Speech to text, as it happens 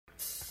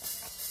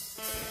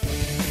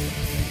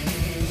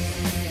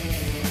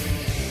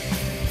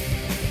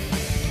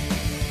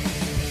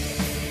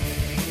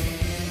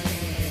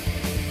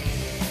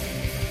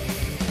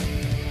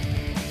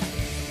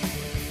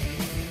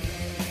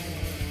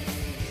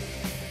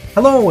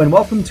Hello and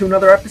welcome to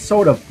another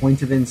episode of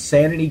Point of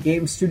Insanity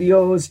Game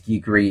Studios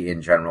Geekery in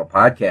General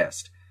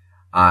podcast.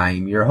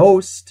 I'm your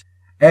host,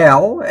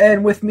 Al,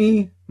 and with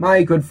me,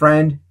 my good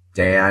friend,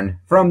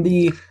 Dan, from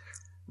the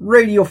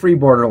Radio Free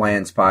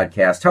Borderlands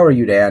podcast. How are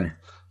you, Dan?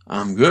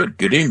 I'm good.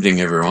 Good evening,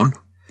 everyone.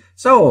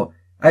 So,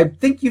 I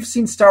think you've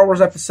seen Star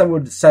Wars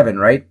Episode 7,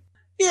 right?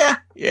 Yeah,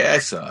 I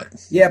saw it.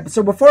 Yeah,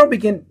 so before we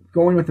begin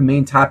going with the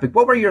main topic,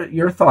 what were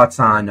your thoughts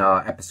on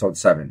Episode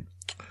 7?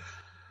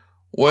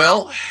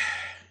 Well,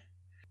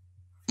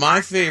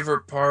 my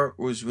favorite part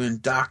was when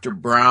Dr.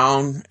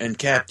 Brown and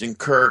Captain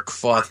Kirk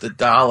fought the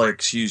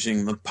Daleks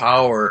using the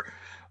power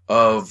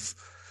of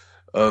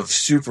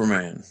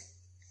Superman.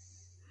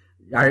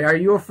 Are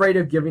you afraid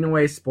of giving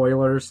away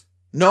spoilers?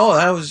 No,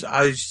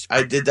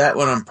 I did that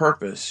one on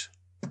purpose.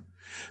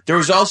 There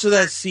was also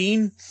that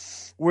scene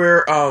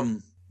where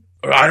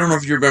I don't know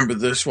if you remember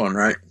this one,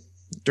 right?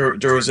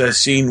 There was that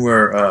scene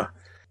where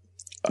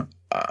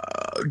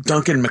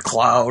Duncan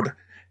MacLeod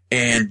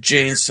and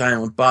Jay and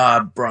Silent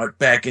Bob brought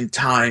back in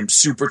time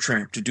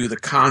Supertramp to do the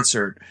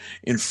concert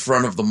in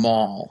front of the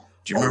mall.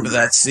 Do you remember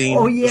that scene?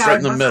 Oh, yeah. It was right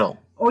in the middle.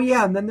 Oh,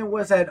 yeah, and then there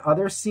was that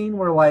other scene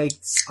where,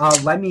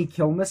 Lemmy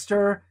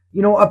Kilmister,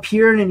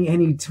 appeared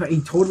and he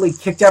totally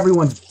kicked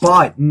everyone's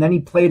butt, and then he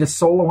played a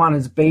solo on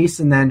his bass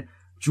and then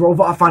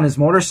drove off on his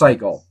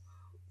motorcycle.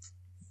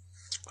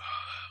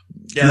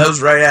 Yeah, that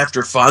was right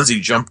after Fonzie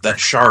jumped that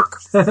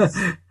shark.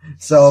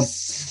 So,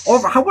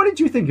 what did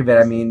you think of it?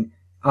 I mean,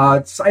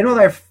 I know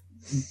that I've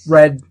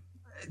read,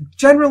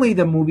 generally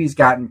the movie's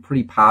gotten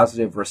pretty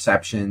positive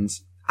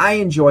receptions. I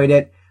enjoyed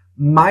it.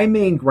 My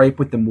main gripe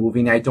with the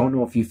movie, and I don't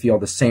know if you feel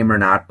the same or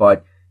not,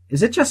 but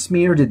is it just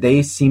me or did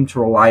they seem to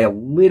rely a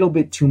little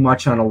bit too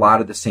much on a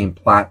lot of the same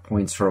plot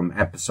points from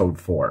Episode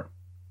 4?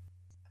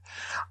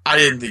 I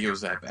didn't think it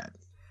was that bad.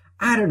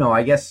 I don't know.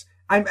 I guess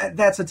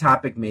that's a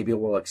topic maybe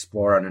we'll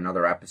explore on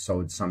another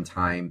episode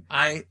sometime.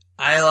 I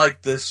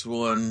like this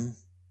one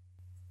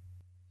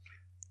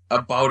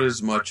about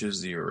as much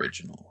as the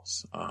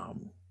originals.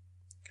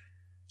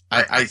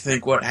 I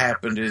think what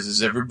happened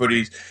is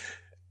everybody.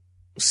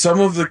 Some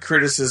of the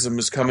criticism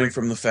is coming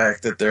from the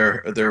fact that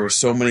there were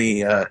so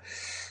many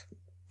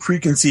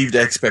preconceived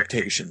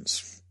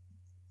expectations.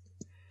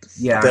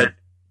 Yeah. That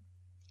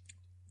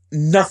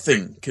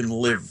nothing can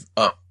live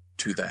up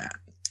to that.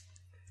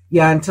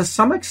 Yeah, and to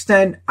some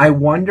extent, I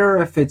wonder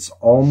if it's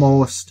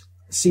almost.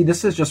 See,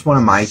 this is just one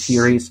of my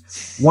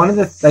theories. One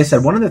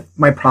of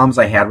my problems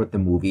I had with the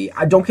movie,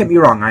 don't get me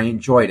wrong, I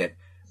enjoyed it.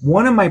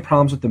 One of my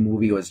problems with the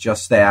movie was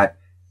just that,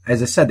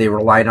 as I said, they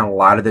relied on a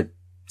lot of the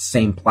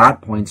same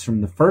plot points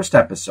from the first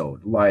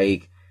episode,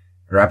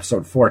 or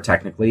episode 4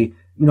 technically.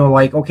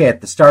 Okay, at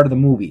the start of the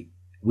movie,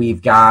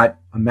 we've got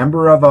a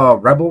member of a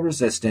rebel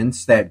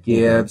resistance that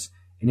gives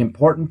an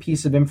important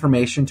piece of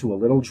information to a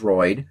little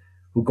droid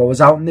who goes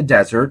out in the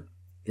desert,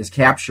 is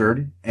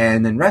captured,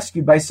 and then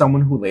rescued by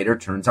someone who later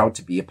turns out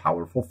to be a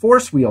powerful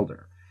force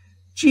wielder.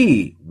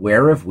 Gee,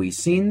 where have we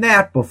seen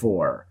that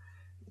before?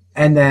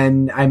 And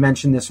then I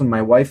mentioned this when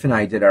my wife and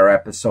I did our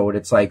episode.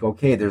 It's like,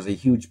 okay, there's a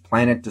huge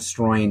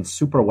planet-destroying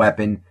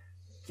superweapon.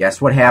 Guess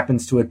what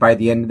happens to it by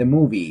the end of the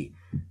movie?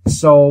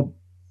 So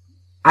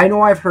I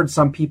know I've heard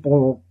some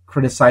people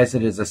criticize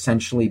it as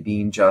essentially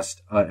being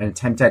just an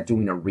attempt at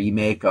doing a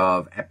remake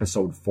of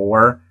Episode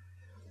 4.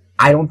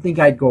 I don't think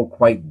I'd go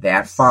quite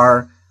that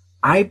far.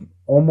 I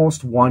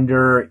almost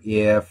wonder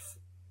if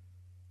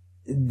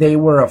they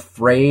were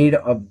afraid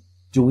of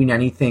doing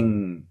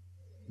anything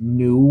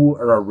new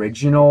or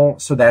original,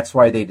 so that's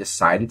why they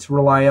decided to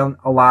rely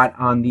a lot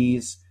on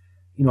these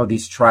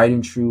tried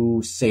and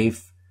true,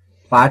 safe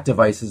plot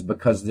devices,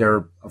 because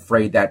they're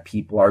afraid that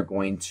people are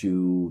going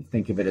to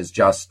think of it as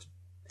just,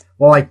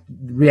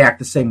 react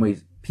the same way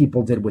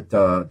people did with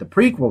the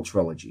prequel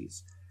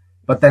trilogies.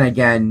 But then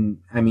again,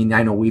 I mean,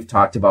 I know we've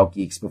talked about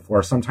geeks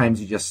before.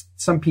 Sometimes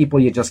some people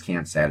you just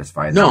can't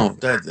satisfy them.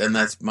 No,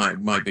 that's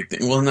my big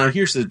thing. Well, now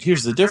here's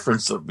the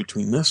difference though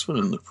between this one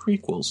and the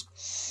prequels.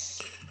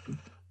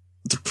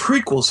 The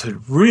prequels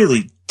had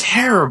really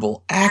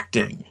terrible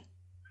acting.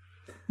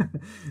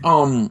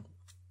 The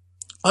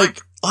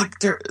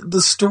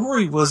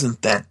story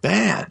wasn't that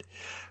bad,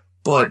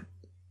 but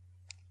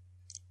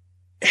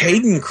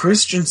Hayden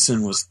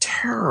Christensen was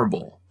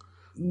terrible.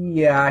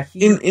 Yeah,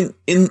 in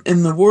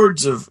the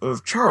words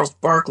of Charles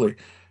Barkley,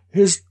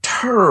 he's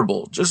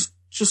terrible, just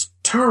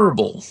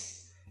terrible.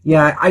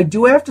 Yeah, I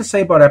do have to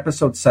say about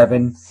Episode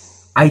 7,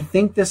 I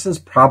think this is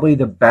probably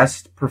the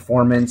best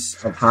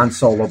performance of Han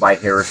Solo by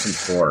Harrison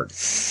Ford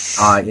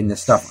in the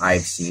stuff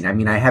I've seen. I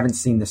mean, I haven't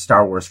seen the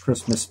Star Wars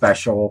Christmas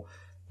special,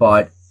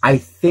 but I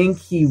think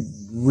he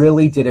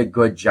really did a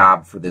good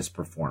job for this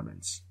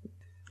performance.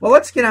 Well,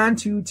 let's get on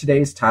to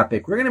today's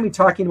topic. We're going to be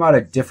talking about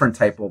a different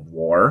type of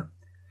war,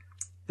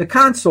 the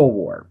console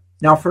war.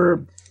 Now,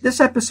 for this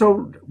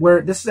episode,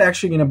 where this is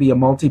actually going to be a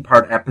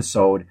multi-part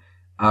episode,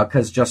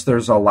 because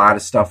there's a lot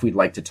of stuff we'd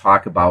like to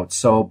talk about.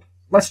 So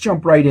let's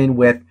jump right in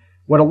with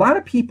what a lot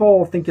of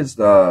people think is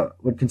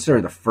would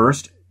consider the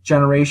first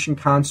generation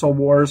console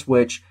wars,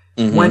 which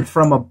went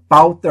from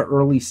about the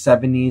early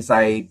 70s.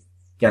 I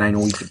again, I know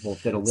we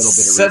both did a little bit of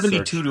 72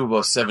 research. to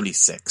about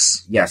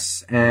 76.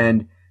 Yes,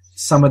 and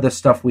some of the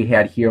stuff we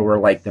had here were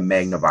like the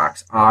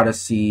Magnavox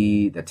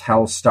Odyssey, the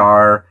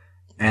Telstar,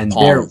 and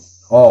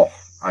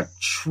a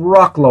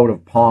truckload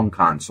of Pong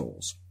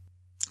consoles.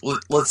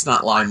 Let's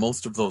not lie,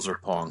 most of those are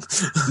Pong.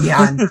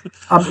 Yeah, and,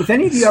 if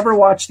any of you ever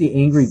watched The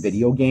Angry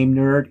Video Game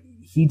Nerd,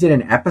 he did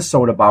an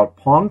episode about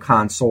Pong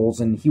consoles,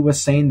 and he was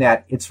saying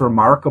that it's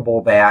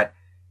remarkable that,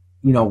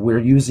 you know, we're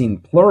using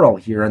plural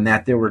here and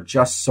that there were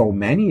just so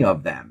many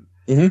of them.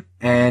 Mm-hmm.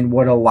 And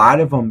what a lot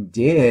of them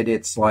did,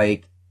 it's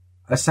like,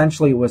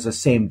 essentially it was the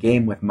same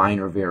game with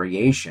minor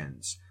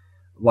variations.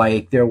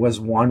 Like, there was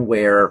one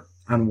where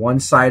on one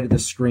side of the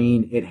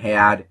screen it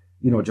had,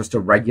 you know, just a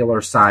regular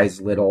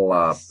size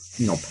little,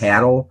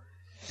 paddle.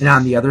 And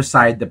on the other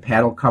side, the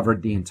paddle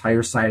covered the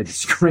entire side of the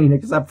screen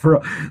except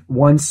for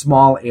one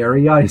small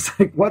area. He's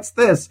like, what's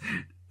this?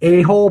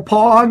 A-hole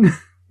Pong?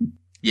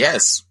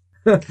 Yes.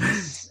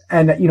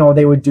 And, you know,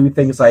 they would do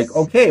things like,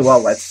 okay, well,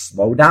 let's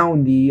slow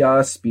down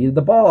the speed of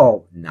the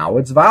ball. Now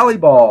it's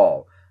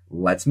volleyball.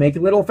 Let's make it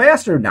a little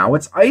faster. Now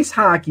it's ice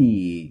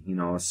hockey. You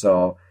know,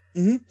 so...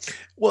 Mm-hmm.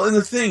 Well, and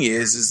the thing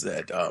is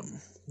that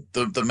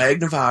the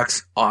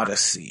Magnavox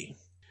Odyssey,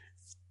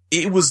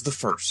 it was the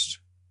first.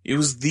 It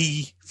was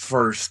the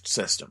first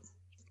system.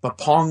 But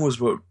Pong was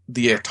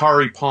the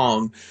Atari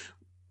Pong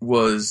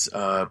was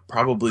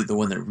probably the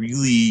one that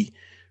really,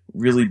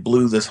 really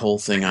blew this whole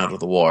thing out of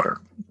the water.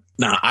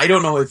 Now, I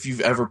don't know if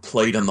you've ever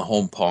played on the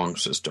home Pong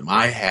system.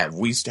 I have.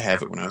 We used to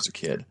have it when I was a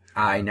kid.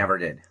 I never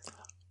did.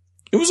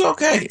 It was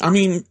okay. I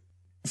mean,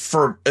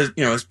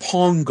 as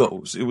Pong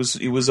goes, it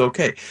was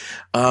okay.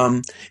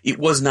 It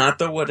was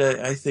not what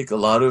I think a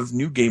lot of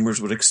new gamers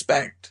would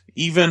expect.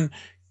 Even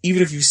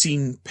if you've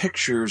seen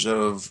pictures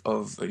of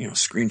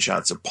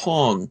screenshots of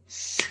Pong,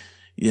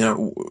 you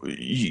know,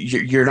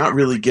 you're not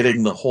really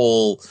getting the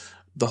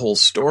whole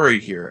story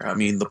here. I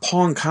mean, the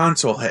Pong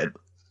console had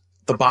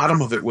the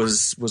bottom of it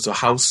was a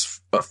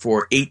house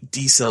for 8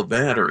 D-cell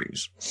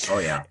batteries. Oh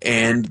yeah,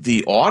 and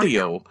the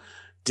audio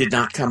did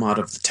not come out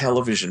of the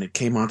television. It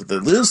came out of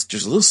there's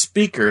a little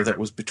speaker that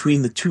was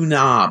between the two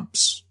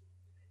knobs.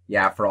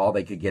 Yeah, for all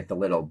they could get the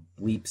little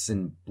bleeps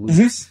and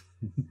bloops.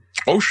 Mm-hmm.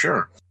 Oh,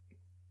 sure.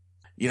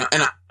 You know,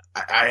 and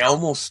I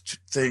almost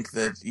think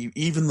that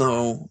even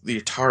though the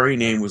Atari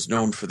name was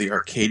known for the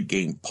arcade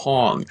game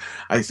Pong,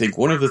 I think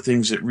one of the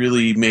things that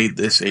really made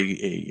this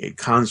a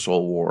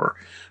console war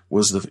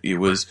was it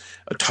was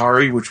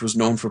Atari, which was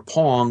known for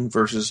Pong,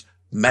 versus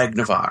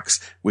Magnavox,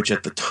 which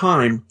at the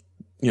time,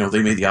 you know,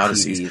 they made the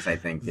Odysseys. TVs, I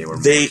think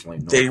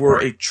they were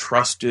a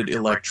trusted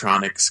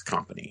electronics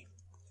company.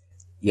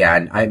 Yeah,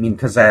 and I mean,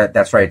 because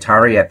that's right,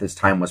 Atari at this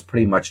time was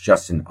pretty much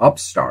just an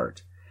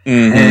upstart.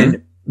 Mm-hmm.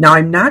 And now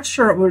I'm not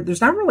sure,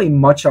 there's not really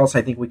much else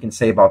I think we can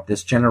say about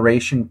this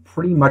generation,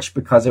 pretty much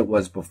because it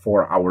was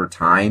before our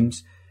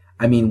times.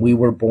 I mean, we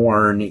were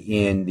born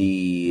in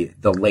the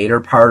later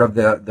part of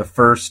the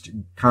first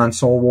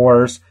console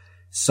wars,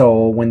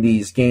 so when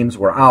these games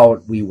were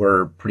out, we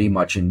were pretty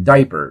much in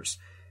diapers.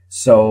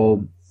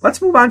 So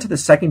let's move on to the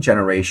second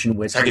generation,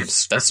 which that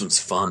sounds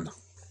fun.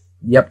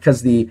 Yep,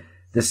 because the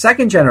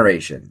second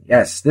generation,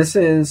 yes, this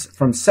is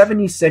from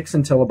 76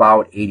 until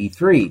about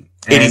 83.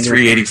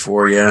 83,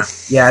 84, yeah.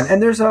 Yeah,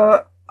 and there's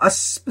a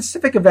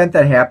specific event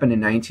that happened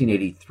in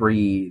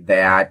 1983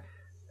 that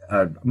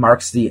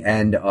marks the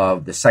end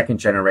of the second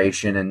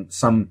generation, and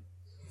some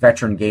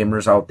veteran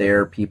gamers out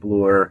there, people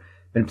who are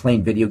been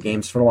playing video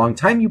games for a long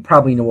time, you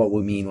probably know what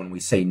we mean when we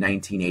say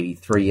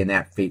 1983 in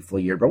that fateful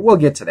year, but we'll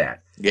get to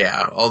that.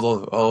 Yeah, all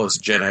those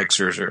Gen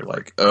Xers are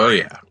like, oh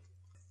yeah.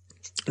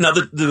 Now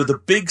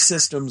the big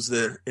systems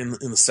that in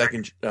the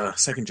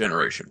second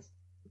generation,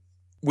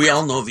 we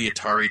all know the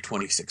Atari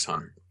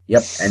 2600.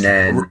 Yep, and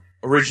then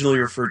originally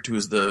referred to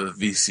as the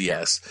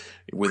VCS,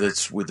 with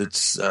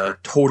its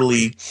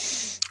totally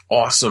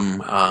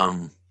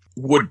awesome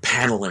wood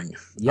paneling.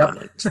 Yep,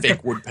 it's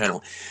fake wood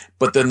paneling.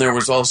 But then there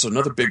was also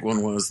another big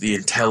one was the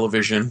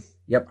Intellivision.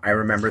 Yep, I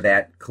remember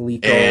that.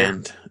 Coleco.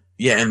 And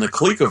the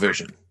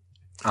ColecoVision.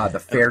 The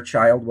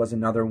Fairchild was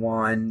another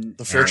one.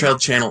 The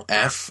Fairchild Channel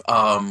F.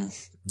 I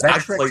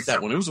played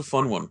that one. It was a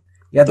fun one.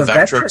 Yeah, the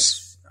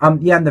Vectrex.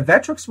 And the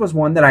Vectrex was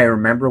one that I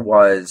remember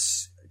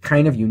was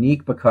kind of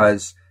unique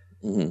because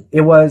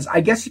it was, I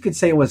guess you could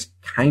say it was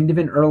kind of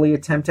an early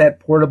attempt at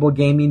portable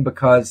gaming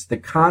because the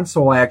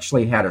console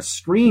actually had a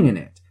screen in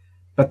it,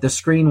 but the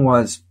screen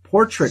was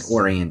portrait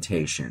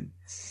orientation.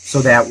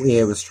 So that way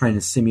it was trying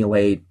to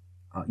simulate,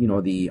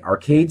 the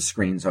arcade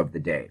screens of the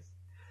day.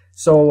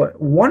 So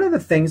one of the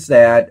things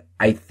that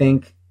I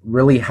think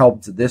really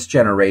helped this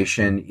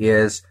generation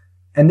is,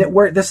 and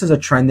this is a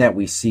trend that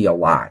we see a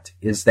lot,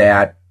 is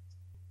that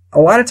a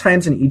lot of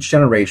times in each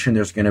generation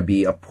there's going to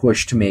be a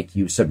push to make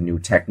use of new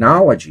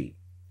technology.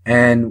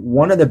 And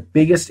one of the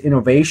biggest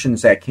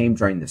innovations that came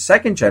during the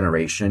second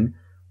generation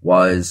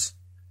was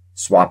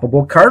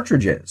swappable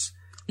cartridges,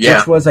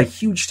 which was a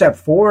huge step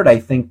forward, I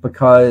think,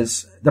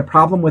 because the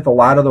problem with a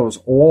lot of those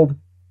old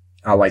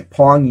like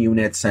Pong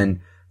units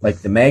and like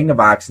the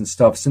Magnavox and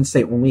stuff, since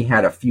they only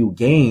had a few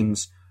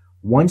games,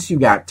 once you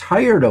got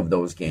tired of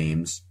those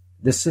games,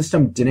 the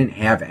system didn't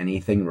have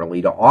anything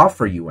really to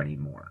offer you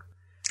anymore.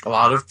 A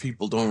lot of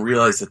people don't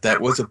realize that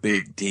that was a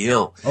big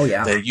deal. Oh,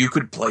 yeah. That you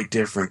could play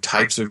different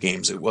types of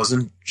games. It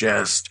wasn't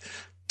just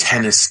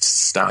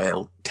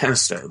tennis-style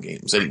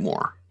games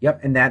anymore.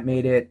 Yep, and that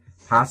made it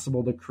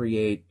possible to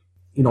create,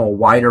 a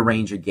wider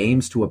range of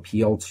games to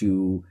appeal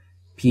to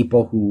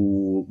people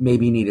who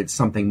maybe needed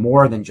something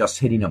more than just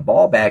hitting a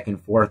ball back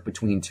and forth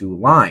between two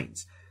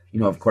lines.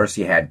 Of course,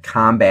 you had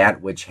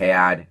Combat, which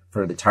had,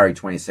 for the Atari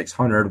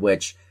 2600,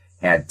 which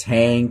had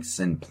tanks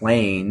and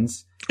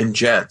planes. And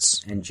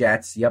jets.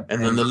 Yep.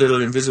 And then the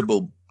little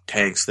invisible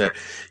tanks that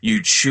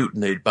you'd shoot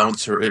and it'd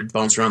bounce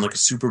around like a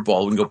super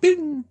ball and go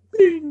bing,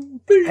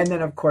 bing, bing. And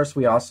then, of course,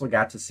 we also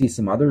got to see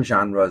some other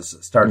genres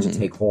start to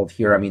take hold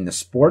here. I mean, the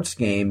sports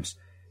games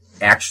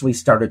actually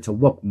started to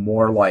look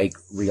more like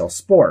real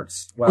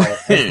sports. Well,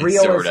 as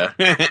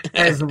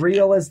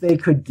real as they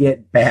could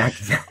get back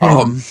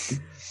then.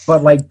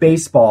 But like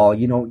baseball,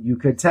 you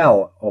could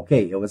tell,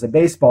 okay, it was a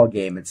baseball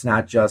game. It's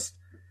not just,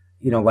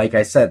 like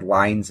I said,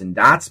 lines and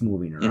dots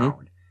moving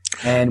around.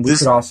 And we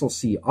could also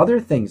see other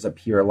things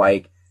appear,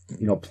 like,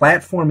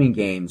 platforming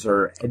games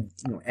or,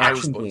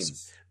 action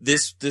games.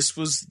 This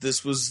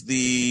was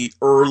the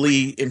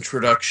early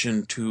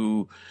introduction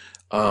to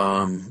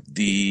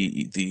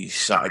the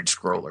side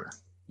scroller.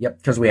 Yep,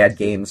 because we had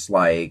games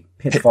like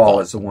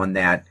Pitfall is the one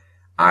that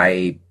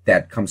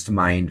comes to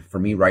mind for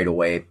me right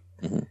away.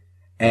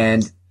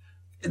 And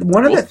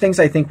one of the things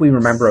I think we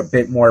remember a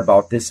bit more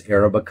about this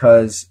era,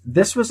 because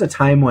this was a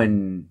time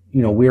when,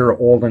 we were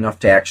old enough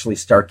to actually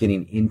start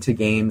getting into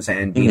games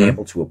and being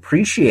able to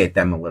appreciate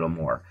them a little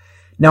more.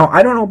 Now,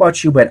 I don't know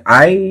about you, but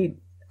I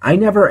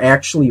never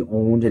actually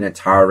owned an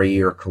Atari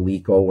or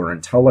Coleco or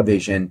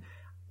Intellivision.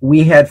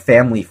 We had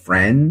family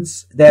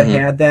friends that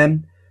had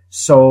them.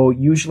 So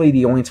usually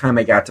the only time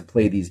I got to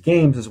play these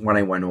games is when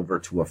I went over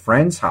to a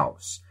friend's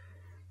house.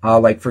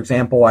 Like, for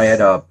example, I had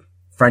a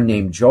friend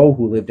named Joe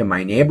who lived in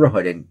my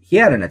neighborhood, and he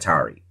had an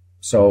Atari.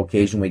 So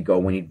occasionally we'd go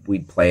when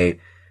we'd play,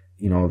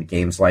 the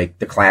games like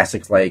the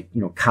classics like,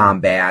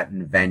 Combat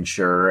and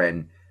Venture.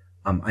 And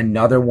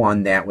another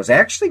one that was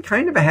actually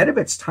kind of ahead of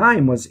its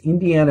time was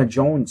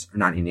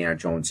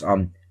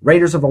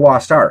Raiders of the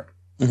Lost Ark.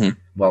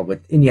 Well,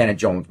 with Indiana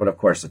Jones, but of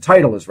course the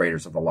title is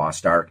Raiders of the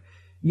Lost Ark.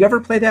 You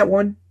ever play that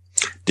one?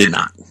 Did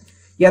not.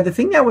 Yeah, the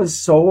thing that was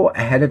so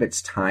ahead of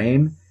its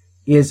time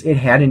is it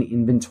had an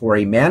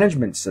inventory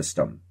management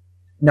system.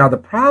 Now, the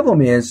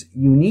problem is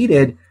you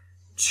needed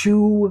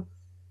 2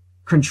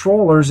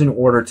 controllers in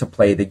order to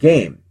play the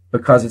game,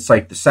 because it's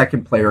like the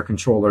second player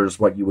controller is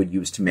what you would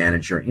use to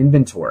manage your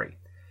inventory.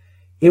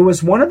 It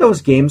was one of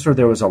those games where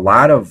there was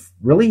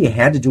you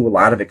had to do a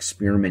lot of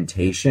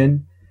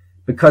experimentation,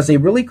 because they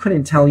really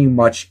couldn't tell you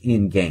much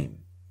in-game.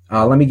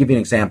 Let me give you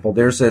an example.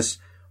 There's this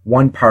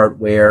one part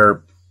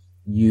where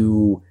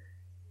you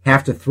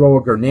have to throw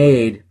a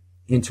grenade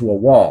into a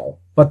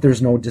wall, but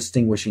there's no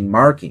distinguishing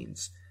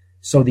markings.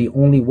 So the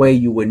only way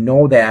you would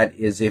know that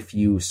is if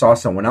you saw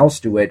someone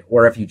else do it,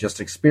 or if you just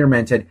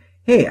experimented,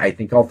 hey, I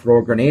think I'll throw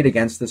a grenade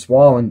against this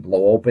wall and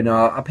blow open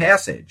a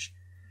passage.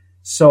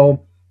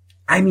 So,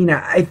 I mean,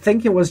 I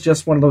think it was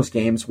just one of those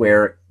games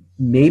where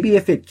maybe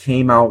if it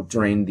came out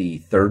during the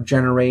 3rd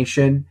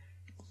generation,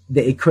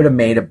 it could have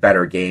made a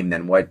better game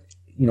than what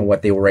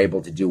they were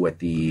able to do with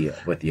the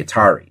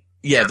Atari.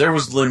 Yeah, there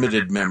was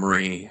limited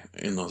memory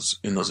in those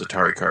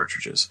Atari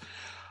cartridges.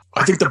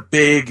 I think the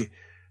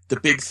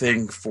big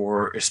thing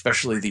for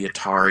especially the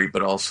Atari,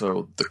 but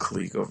also the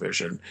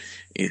ColecoVision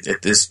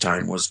at this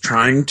time, was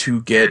trying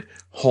to get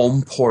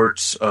home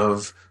ports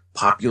of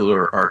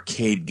popular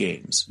arcade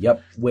games.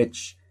 Yep,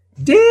 which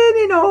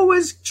didn't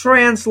always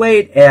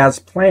translate as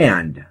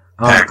planned.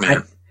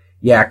 Pac-Man.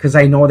 Because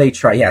I know they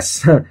try.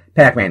 Yes,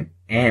 Pac-Man.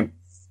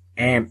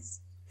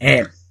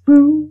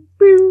 Boo,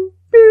 boo,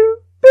 boo,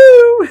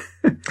 boo.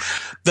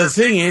 The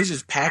thing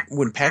is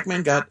when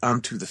Pac-Man got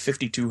onto the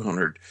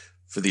 5200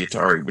 for the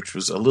Atari, which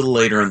was a little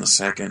later in the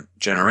 2nd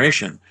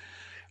generation,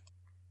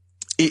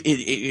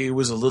 it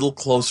was a little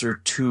closer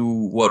to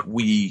what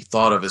we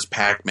thought of as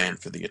Pac-Man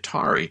for the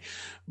Atari,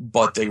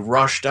 but they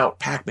rushed out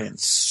Pac-Man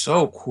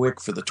so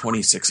quick for the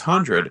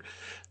 2600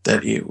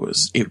 that it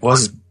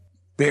was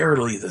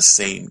barely the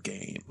same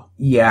game.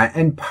 Yeah,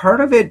 and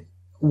part of it,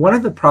 one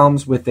of the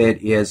problems with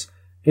it is,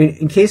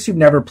 in case you've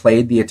never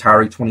played the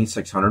Atari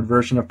 2600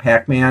 version of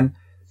Pac-Man,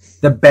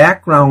 the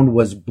background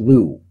was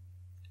blue,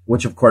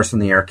 which of course in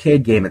the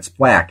arcade game it's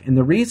black. And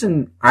the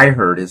reason I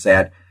heard is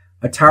that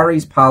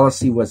Atari's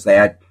policy was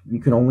that you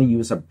could only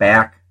use a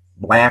black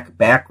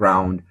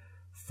background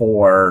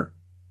for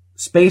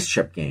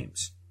spaceship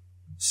games.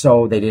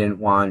 So they didn't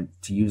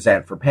want to use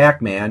that for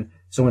Pac-Man,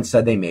 so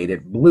instead they made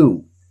it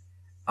blue.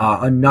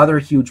 Another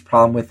huge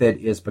problem with it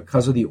is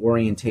because of the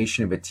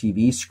orientation of a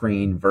TV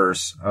screen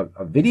versus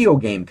a video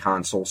game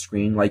console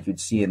screen like you'd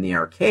see in the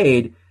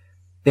arcade,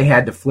 they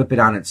had to flip it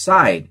on its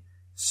side.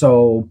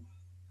 So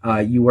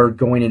you were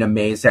going in a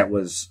maze that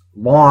was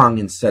long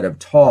instead of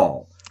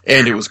tall.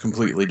 And it was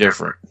completely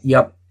different.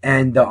 Yep.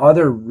 And the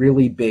other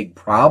really big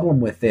problem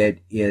with it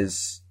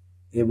is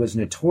it was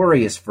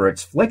notorious for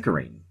its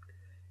flickering.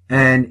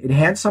 And it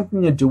had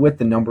something to do with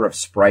the number of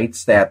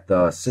sprites that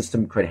the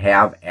system could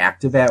have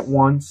active at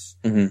once.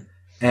 Mm-hmm.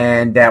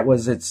 And that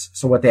was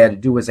so what they had to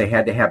do was they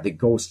had to have the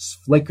ghosts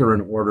flicker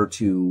in order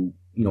to,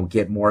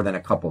 get more than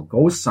a couple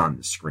ghosts on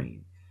the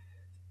screen.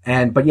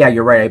 But yeah,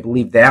 you're right. I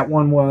believe that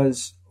one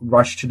was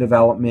rushed to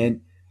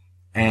development.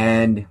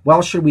 And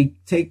well, should we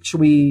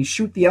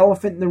shoot the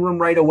elephant in the room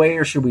right away,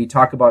 or should we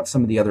talk about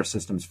some of the other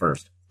systems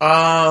first?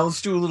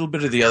 Let's do a little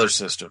bit of the other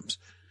systems,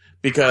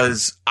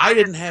 because I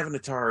didn't have an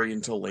Atari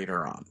until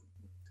later on.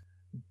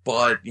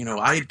 But,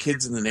 I had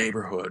kids in the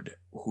neighborhood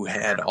who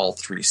had all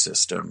three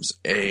systems,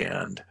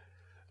 and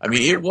I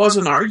mean, it was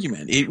an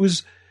argument. It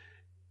was,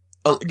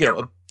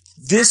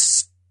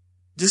 this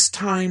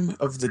time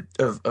of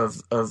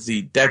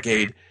the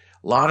decade,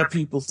 a lot of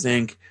people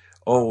think,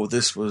 oh,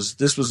 this was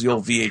the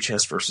old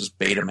VHS versus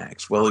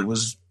Betamax. Well, it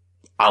was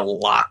a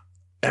lot.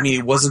 I mean,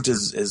 it wasn't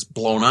as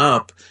blown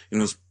up. It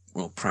was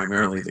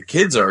primarily the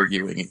kids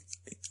arguing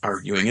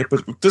it,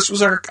 but this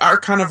was our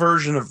kind of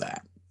version of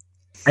that.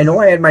 I know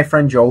I had my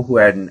friend Joe who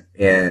had an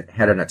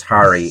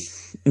Atari,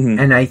 mm-hmm.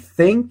 and I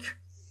think,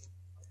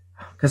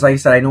 because like I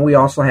said, I know we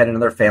also had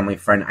another family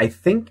friend. I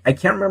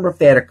can't remember if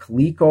they had a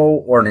Coleco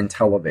or an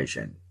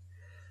Intellivision,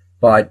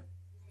 but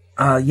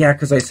yeah,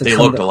 because I said they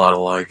looked a lot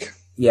alike.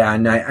 Yeah,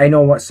 and I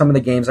know what some of the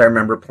games I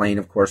remember playing,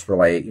 of course, were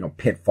like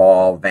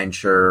Pitfall,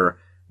 Venture,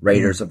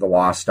 Raiders of the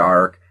Lost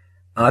Ark.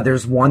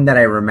 There's one that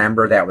I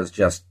remember that was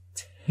just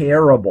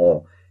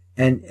terrible.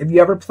 And have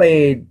you ever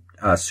played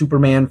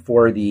Superman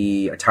for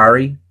the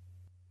Atari?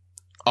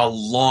 A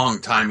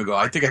long time ago.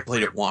 I think I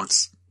played it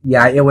once.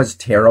 Yeah, it was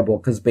terrible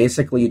because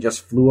basically you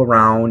just flew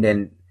around,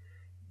 and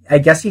I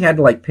guess you had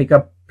to pick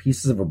up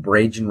pieces of a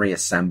bridge and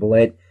reassemble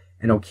it.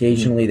 And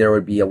occasionally there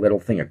would be a little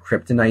thing of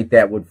kryptonite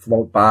that would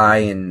float by,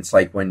 and it's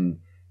like when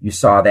you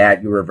saw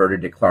that, you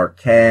reverted to Clark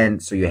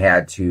Kent, so you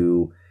had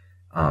to,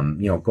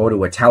 go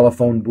to a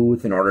telephone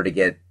booth in order to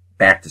get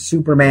back to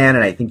Superman,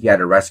 and I think you had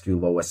to rescue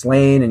Lois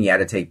Lane, and you had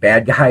to take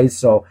bad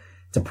guys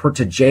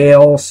to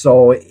jail,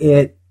 so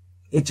it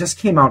just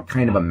came out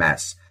kind of a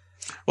mess.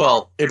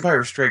 Well,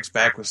 Empire Strikes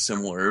Back was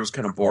similar. It was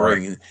kind of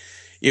boring, and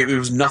it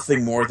was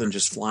nothing more than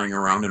just flying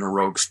around in a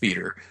rogue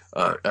speeder,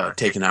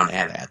 taking out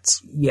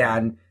AT-ATs. Yeah,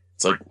 and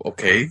it's like,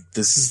 okay,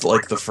 this is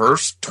like the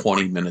first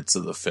 20 minutes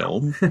of the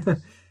film.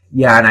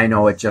 Yeah, and I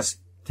know it just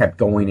kept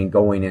going and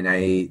going, and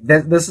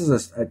this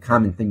is a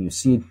common thing you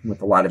see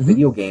with a lot of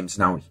video games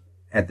now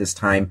at this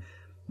time.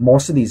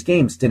 Most of these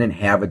games didn't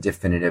have a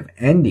definitive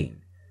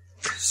ending.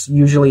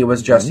 Usually it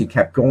was just you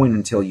kept going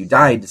until you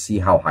died to see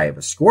how high of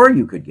a score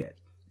you could get.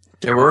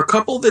 There were a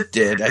couple that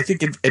did. I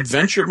think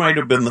Adventure might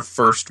have been the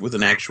first with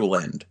an actual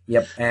end.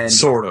 Yep. And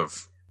sort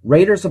of.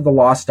 Raiders of the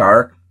Lost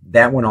Ark,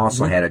 that one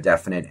also had a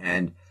definite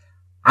end.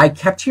 I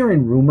kept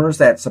hearing rumors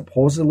that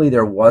supposedly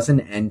there was an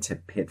end to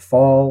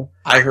Pitfall.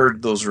 I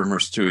heard those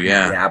rumors too,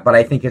 yeah. Yeah, but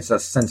I think it's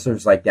since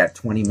there's that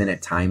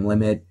 20-minute time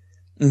limit,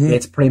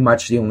 it's pretty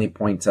much the only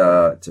point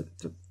to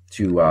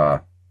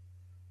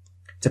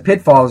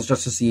Pitfall is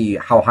just to see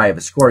how high of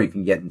a score you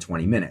can get in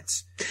 20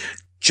 minutes.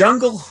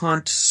 Jungle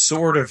Hunt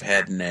sort of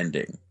had an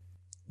ending.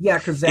 Yeah,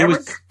 because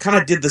it kind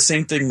of did the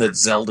same thing that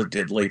Zelda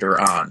did later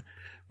on,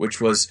 which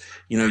was,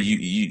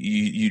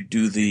 you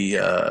do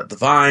the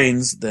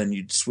vines, then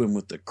you'd swim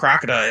with the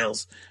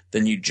crocodiles,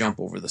 then you jump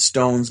over the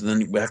stones, and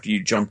then after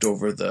you jumped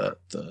over the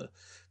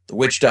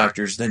witch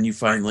doctors, then you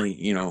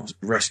finally,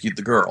 rescued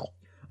the girl.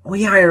 Oh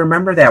yeah, I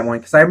remember that one,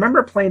 because I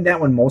remember playing that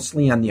one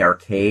mostly on the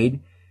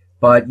arcade.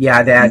 But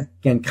yeah, that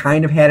again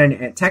kind of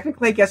had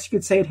technically I guess you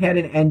could say it had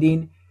an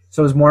ending.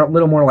 So it was a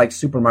little more like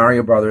Super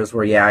Mario Brothers,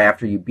 where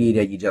after you beat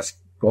it, you just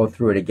go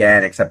through it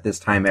again, except this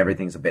time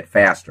everything's a bit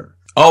faster.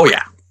 Oh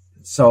yeah.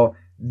 So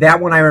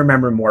that one I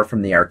remember more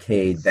from the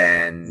arcade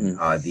than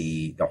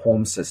the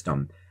home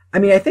system. I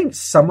mean, I think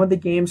some of the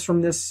games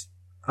from this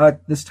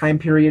time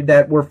period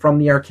that were from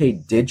the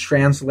arcade did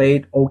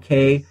translate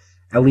okay,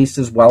 at least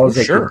as well as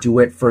they could do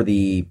it for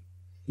the,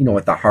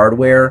 with the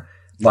hardware.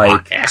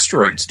 Like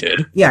Asteroids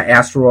did. Yeah,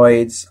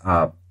 Asteroids,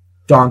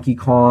 Donkey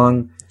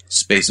Kong,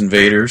 Space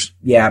Invaders.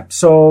 Yeah,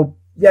 so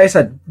I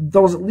said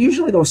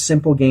usually those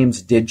simple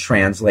games did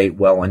translate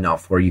well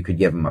enough where you could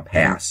give them a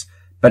pass.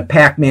 But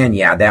Pac-Man,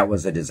 that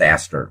was a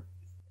disaster.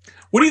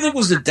 What do you think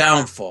was the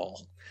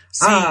downfall?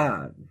 See,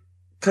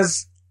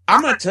 because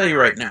I'm going to tell you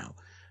right now,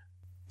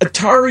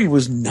 Atari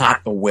was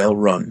not a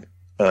well-run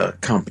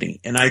company,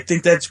 and I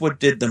think that's what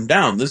did them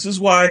down. This is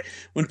why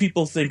when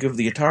people think of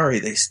the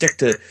Atari, they stick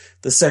to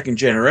the second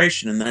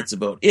generation, and that's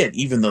about it,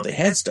 even though they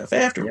had stuff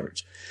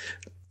afterwards.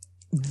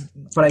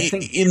 But I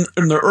think in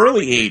the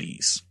early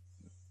 80s,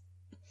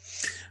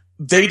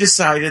 they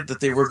decided that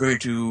they were going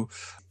to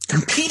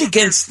compete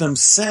against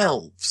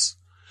themselves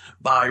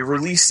by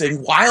releasing,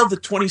 while the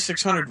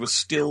 2600 was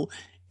still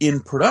in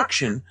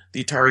production,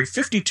 the Atari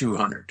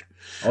 5200.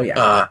 Oh,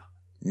 yeah.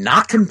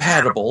 Not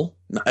compatible,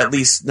 at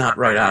least not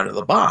right out of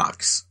the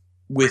box,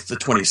 with the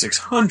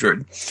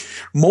 2600.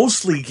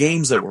 Mostly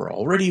games that were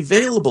already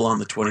available on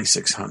the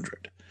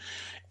 2600.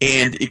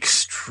 and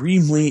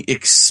extremely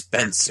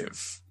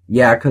expensive.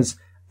 Yeah, because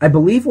I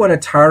believe what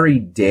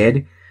Atari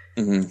did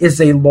is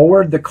they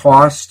lowered the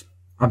cost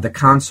of the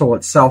console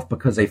itself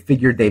because they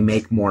figured they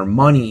make more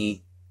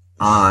money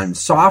on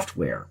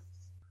software.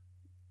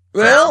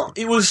 Well,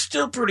 it was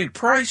still pretty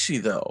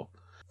pricey, though.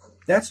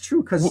 That's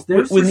true, because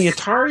when the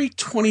Atari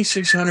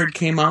 2600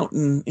 came out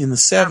in the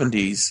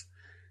 70s,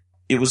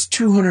 it was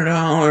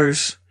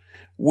 $200,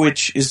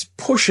 which is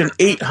pushing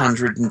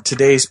 $800 in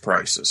today's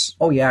prices.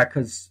 Oh, yeah,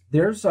 because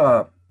there's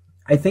I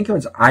think it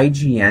was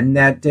IGN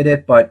that did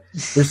it, but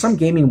there's some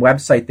gaming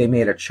website, they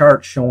made a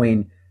chart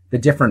showing the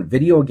different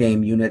video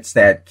game units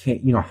that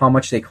how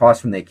much they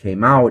cost when they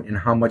came out and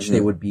how much they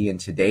would be in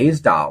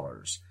today's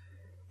dollars.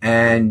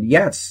 And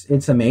yeah,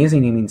 it's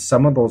amazing. I mean,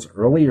 some of those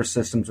earlier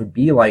systems would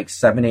be like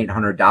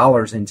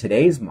 $700-800 in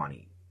today's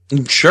money.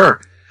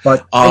 Sure.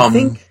 But I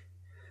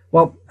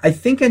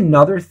think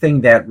another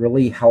thing that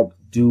really helped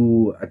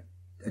do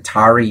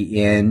Atari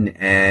in,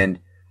 and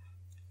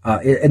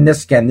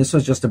this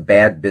was just a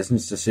bad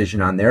business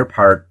decision on their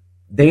part.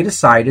 They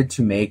decided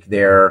to make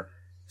their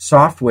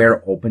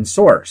software open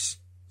source.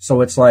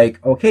 So it's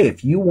like, okay,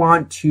 if you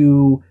want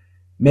to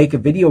make a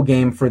video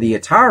game for the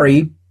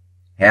Atari,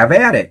 have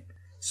at it.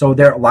 So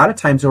a lot of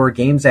times there were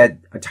games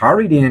that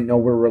Atari didn't know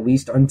were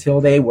released until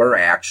they were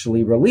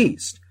actually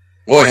released.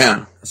 Oh,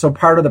 yeah. So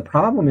part of the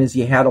problem is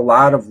you had a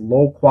lot of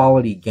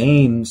low-quality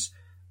games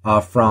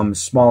from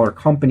smaller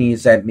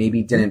companies that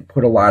maybe didn't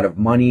put a lot of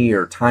money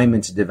or time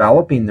into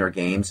developing their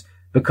games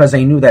because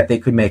they knew that they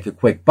could make a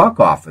quick buck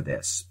off of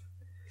this.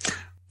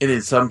 And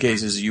in some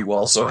cases, you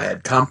also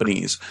had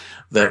companies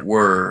that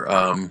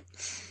were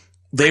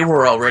they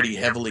were already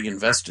heavily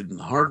invested in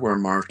the hardware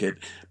market,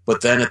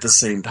 but then at the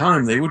same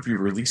time, they would be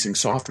releasing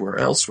software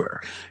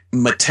elsewhere.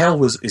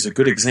 Mattel is a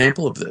good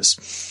example of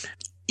this.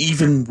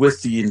 Even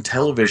with the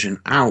Intellivision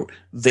out,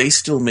 they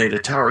still made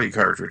Atari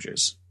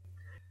cartridges.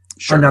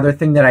 Sure. Another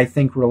thing that I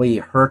think really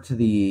hurt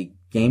the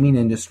gaming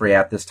industry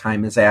at this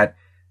time is that,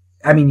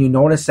 I mean, you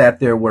notice that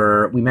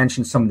we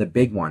mentioned some of the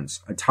big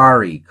ones,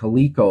 Atari,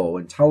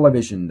 Coleco,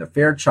 Intellivision, the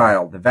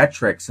Fairchild, the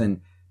Vectrex, and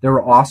there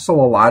were also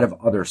a lot of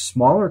other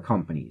smaller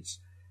companies.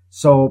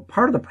 So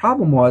part of the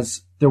problem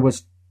was there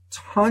was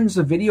tons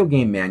of video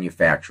game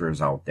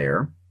manufacturers out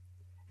there.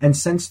 And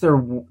since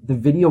the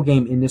video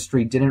game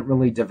industry didn't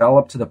really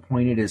develop to the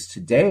point it is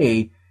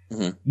today,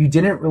 you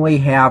didn't really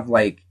have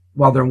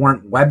there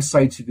weren't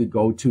websites you could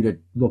go to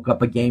look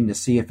up a game to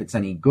see if it's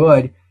any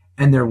good.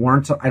 And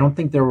I don't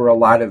think there were a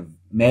lot of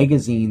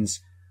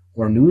magazines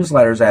or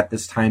newsletters at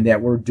this time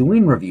that were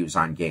doing reviews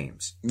on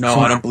games. No,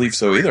 I don't believe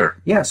so either.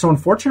 Yeah, so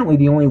unfortunately,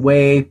 the only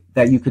way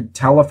that you could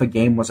tell if a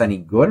game was any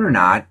good or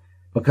not,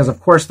 because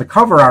of course the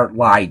cover art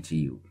lied to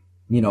you,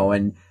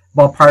 and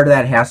part of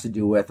that has to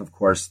do with, of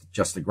course,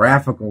 just the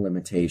graphical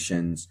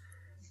limitations.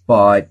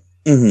 But,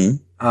 the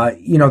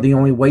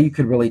only way you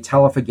could really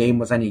tell if a game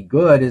was any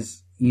good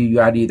is you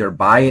had to either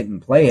buy it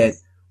and play it,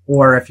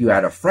 or if you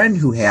had a friend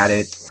who had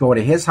it, go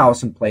to his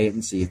house and play it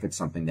and see if it's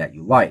something that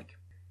you like.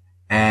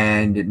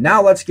 And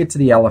now let's get to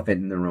the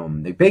elephant in the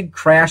room, the big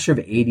crash of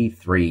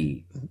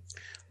 83.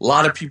 A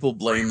lot of people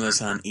blame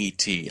this on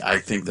E.T. I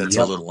think that's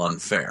a little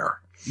unfair.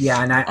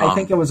 Yeah, and I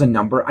think it was a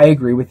number. I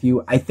agree with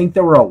you. I think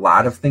there were a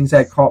lot of things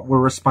that were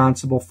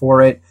responsible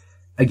for it.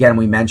 Again,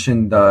 we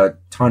mentioned a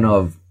ton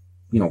of,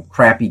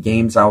 crappy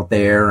games out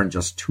there and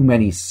just too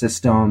many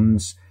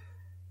systems.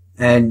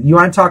 And you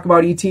want to talk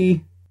about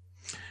E.T.?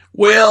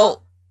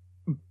 Well,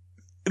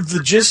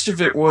 the gist of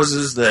it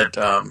is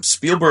that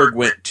Spielberg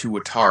went to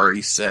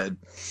Atari, said,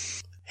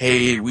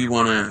 "Hey, we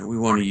want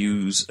to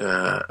use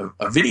a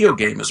video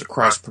game as a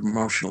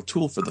cross-promotional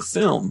tool for the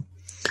film,"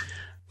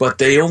 but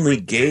they only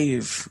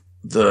gave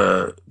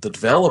the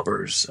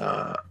developers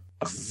a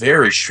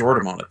very short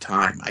amount of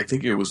time. I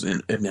think it was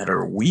in a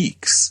matter of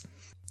weeks.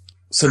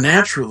 So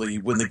naturally,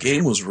 when the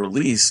game was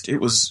released, it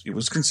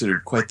was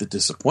considered quite the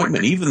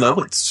disappointment, even though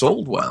it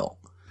sold well.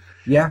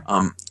 Yeah.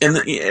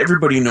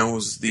 Everybody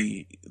knows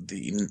the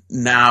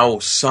now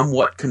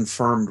somewhat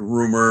confirmed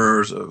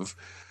rumors of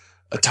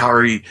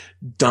Atari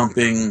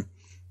dumping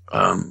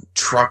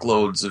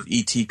truckloads of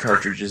ET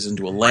cartridges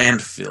into a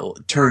landfill.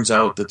 It turns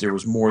out that there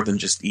was more than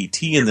just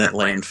ET in that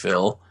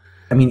landfill.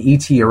 I mean,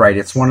 ET, you're right.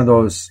 It's one of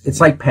those, it's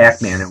like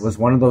Pac-Man. It was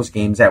one of those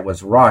games that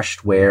was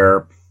rushed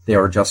where they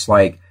were just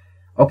like,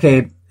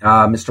 okay,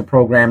 Mr.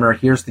 Programmer,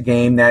 here's the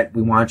game that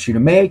we want you to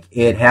make.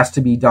 It has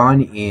to be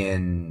done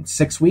in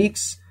 6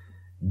 weeks.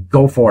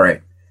 Go for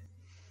it.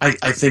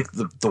 I think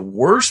the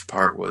worst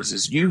part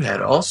is you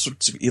had all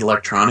sorts of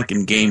electronic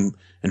and game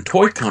and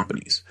toy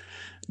companies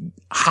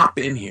hop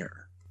in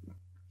here.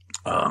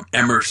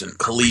 Emerson,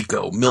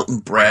 Coleco, Milton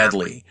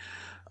Bradley.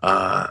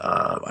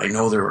 I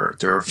know there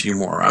are a few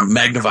more.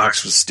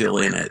 Magnavox was still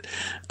in it.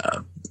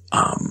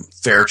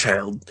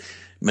 Fairchild,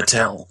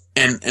 Mattel.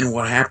 And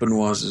what happened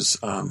was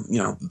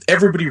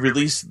everybody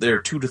released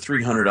their $200 to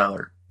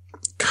 $300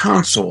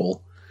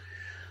 console.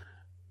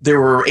 There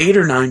were 8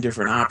 or 9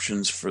 different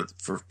options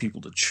for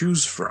people to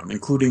choose from,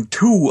 including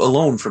 2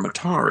 alone from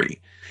Atari.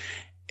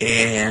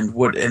 And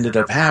what ended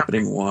up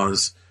happening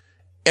was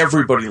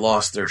everybody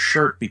lost their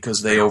shirt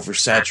because they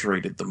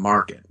oversaturated the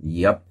market.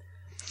 Yep.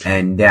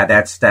 And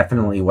that's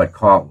definitely what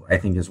I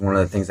think is one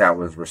of the things that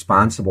was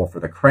responsible for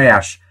the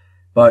crash.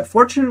 But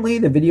fortunately,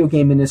 the video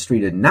game industry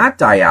did not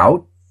die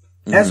out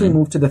as we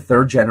moved to the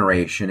third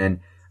generation.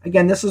 And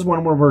again, this is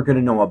one where we're going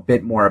to know a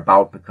bit more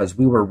about because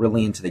we were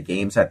really into the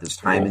games at this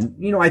time.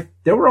 And,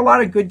 there were a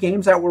lot of good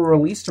games that were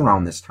released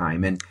around this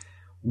time. And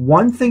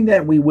one thing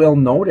that we will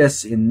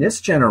notice in this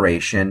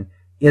generation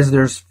is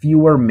there's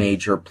fewer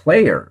major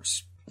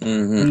players.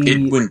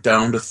 It went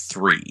down to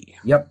 3.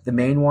 Yep, the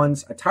main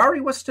ones.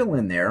 Atari was still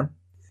in there.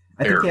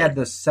 I think they had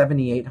the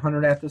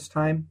 7800 at this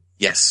time.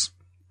 Yes.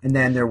 And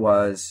then there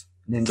was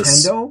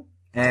Nintendo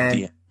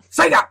and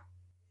Sega.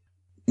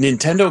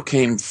 Nintendo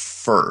came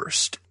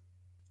first,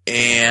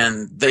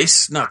 and they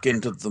snuck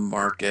into the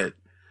market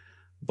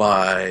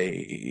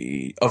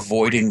by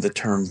avoiding the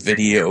term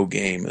video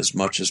game as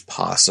much as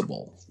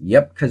possible.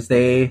 Yep, because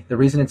the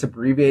reason it's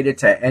abbreviated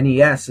to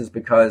NES is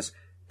because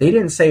they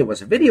didn't say it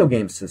was a video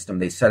game system.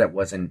 They said it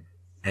was an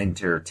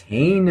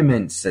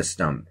entertainment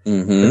system.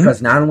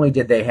 Because not only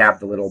did they have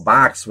the little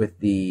box with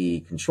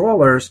the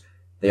controllers,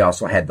 they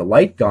also had the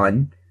light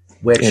gun,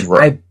 which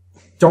I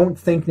don't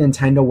think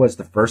Nintendo was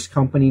the first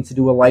company to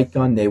do a light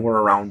gun. They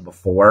were around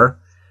before.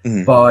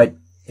 But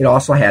it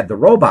also had the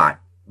robot,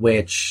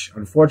 which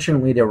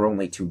unfortunately there were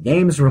only 2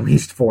 games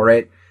released for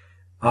it.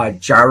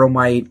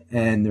 Gyromite,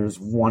 and there's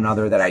one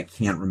other that I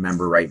can't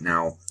remember right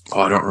now. Oh,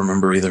 I don't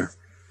remember either.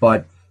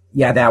 But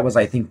yeah, that was,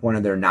 I think, one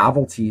of their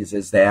novelties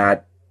is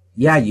that,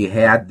 you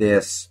had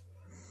this,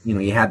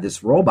 you had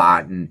this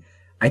robot, and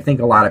I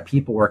think a lot of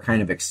people were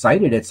kind of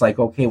excited. It's like,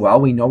 okay,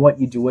 well, we know what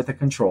you do with a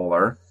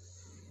controller.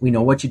 We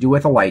know what you do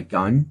with a light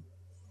gun.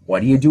 What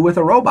do you do with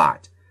a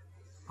robot?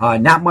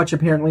 Not much,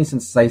 apparently,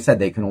 since, as I said,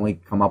 they can only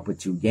come up with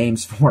 2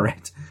 games for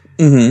it.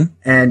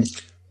 And,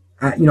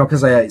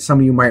 because some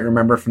of you might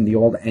remember from the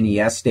old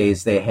NES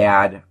days, they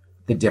had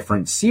the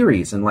different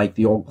series, and like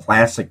the old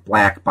classic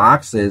black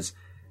boxes,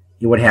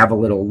 you would have a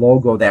little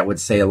logo that would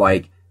say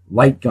like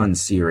light gun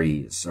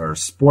series or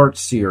sports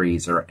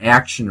series or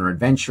action or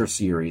adventure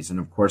series. And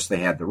of course they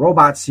had the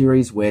robot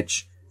series,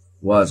 which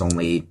was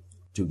only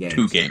 2 games.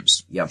 2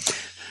 games. Yep.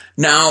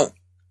 Now,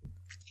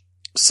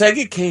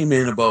 Sega came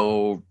in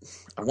about,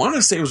 I want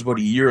to say it was about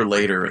a year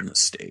later in the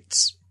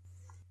States.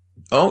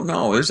 Oh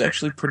no, it was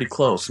actually pretty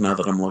close now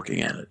that I'm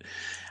looking at it.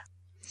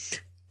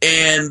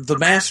 And the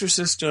Master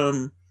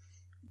System,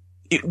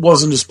 it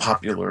wasn't as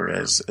popular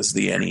as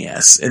the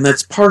NES, and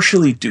that's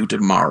partially due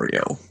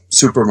to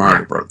Super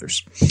Mario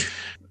Brothers.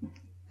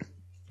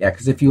 Yeah,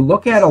 because if you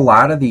look at a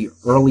lot of the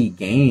early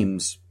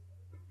games,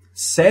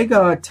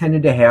 Sega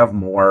tended to have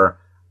more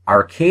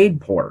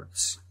arcade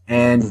ports.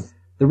 And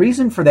the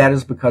reason for that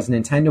is because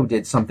Nintendo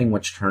did something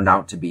which turned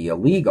out to be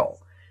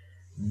illegal.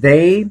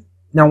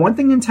 Now, one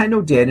thing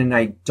Nintendo did, and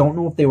I don't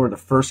know if they were the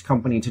first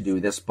company to do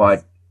this,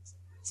 but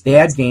they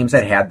had games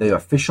that had the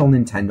official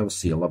Nintendo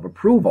seal of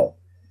approval,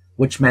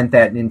 which meant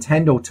that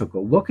Nintendo took a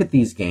look at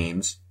these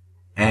games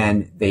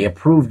and they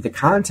approved the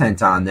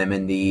content on them.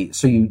 And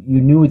so you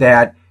knew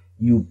that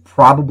you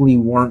probably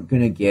weren't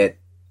going to get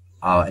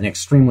an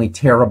extremely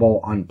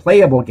terrible,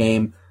 unplayable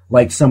game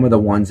like some of the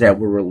ones that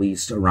were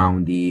released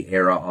around the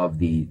era of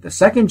the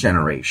second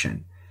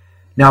generation.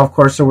 Now, of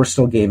course, there were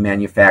still game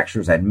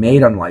manufacturers that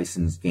made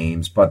unlicensed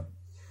games, but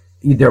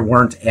there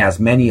weren't as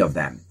many of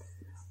them.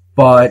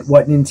 But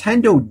what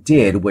Nintendo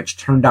did, which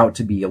turned out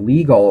to be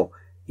illegal,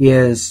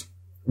 is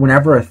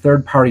whenever a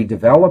third-party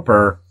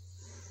developer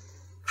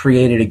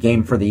created a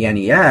game for the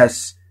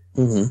NES,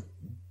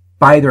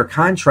 by their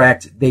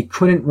contract, they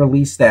couldn't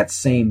release that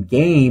same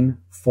game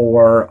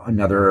for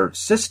another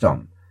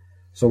system.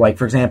 So, like,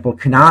 for example,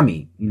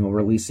 Konami,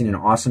 releasing an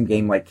awesome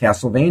game like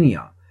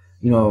Castlevania.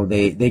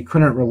 They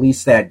couldn't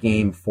release that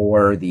game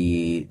for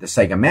the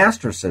Sega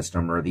Master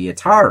System or the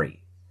Atari.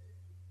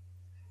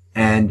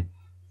 And,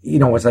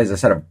 as I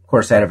said, of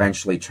course, that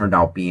eventually turned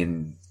out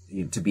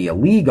to be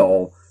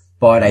illegal,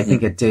 but I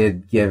think it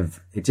did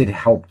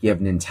help give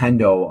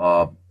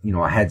Nintendo,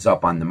 a heads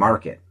up on the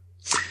market.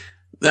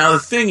 Now, the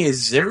thing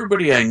is,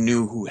 everybody I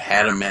knew who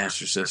had a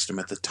Master System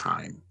at the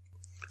time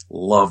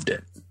loved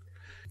it.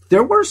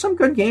 There were some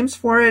good games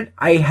for it.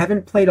 I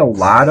haven't played a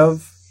lot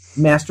of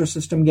Master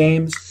System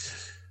games.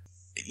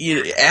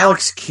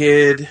 Alex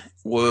Kidd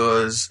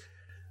was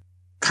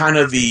kind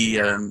of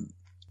their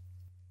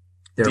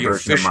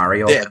version of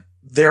Mario.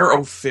 Their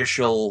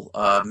official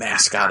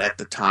mascot at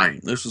the time.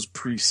 This was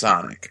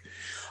pre-Sonic.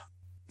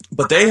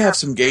 But they have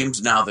some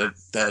games now they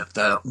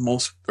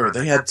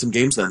had some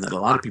games then that a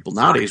lot of people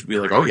nowadays would be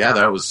like, oh yeah,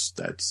 that was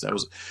a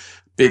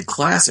big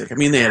classic. I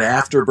mean, they had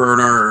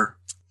Afterburner,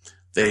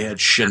 they had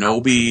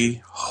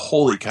Shinobi.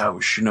 Holy cow,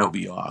 was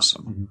Shinobi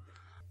awesome.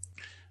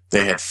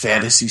 They had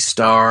Phantasy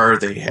Star,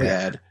 they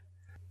had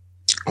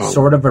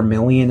Sword of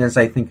Vermilion is,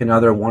 I think,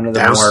 another one of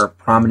the more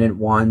prominent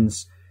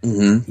ones.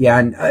 Yeah,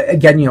 and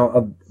again,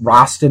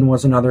 Roston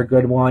was another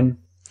good one.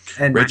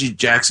 And Reggie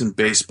Jackson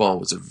Baseball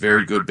was a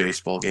very good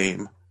baseball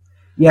game.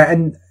 Yeah,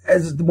 and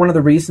as one of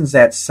the reasons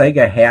that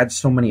Sega had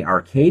so many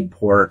arcade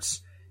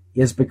ports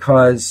is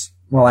because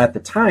well, at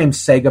the time,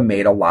 Sega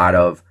made a lot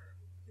of,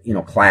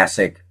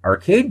 classic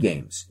arcade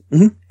games.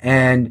 Mhm.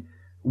 And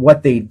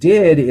what they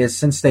did is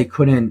since like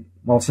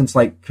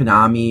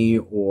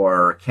Konami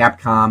or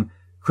Capcom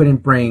couldn't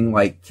bring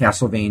like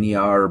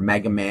Castlevania or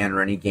Mega Man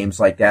or any games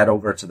like that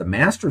over to the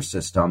Master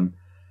System,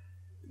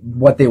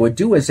 what they would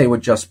do is they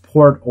would just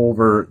port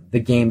over the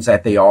games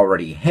that they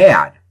already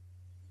had.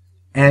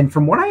 And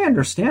from what I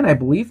understand, I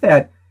believe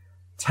that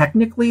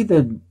technically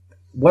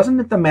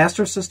wasn't the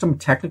Master System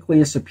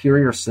technically a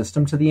superior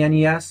system to the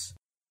NES?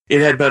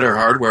 It had better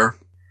hardware.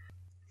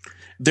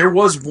 There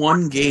was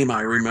one game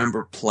I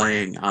remember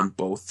playing on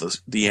both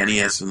the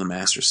NES and the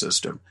Master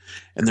System,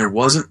 and there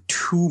wasn't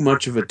too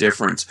much of a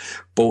difference.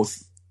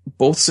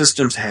 Both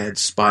systems had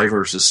Spy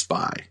versus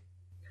Spy.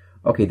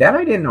 Okay, that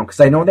I didn't know, because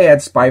I know they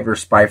had Spy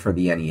vs. Spy for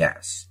the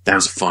NES. That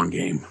was a fun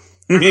game.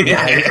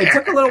 Yeah, it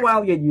took a little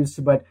while to get used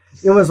to, but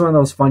it was one of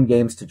those fun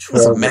games to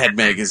troll. It was a Mad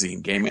Magazine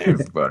game,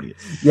 everybody.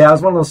 Yeah, it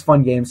was one of those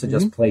fun games to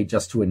just play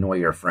just to annoy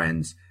your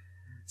friends.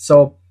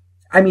 So,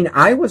 I mean,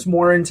 I was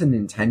more into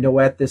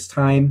Nintendo at this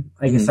time.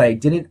 Like I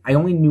said, I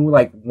only knew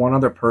like one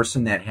other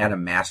person that had a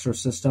Master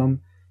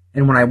System,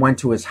 and when I went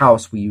to his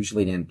house, we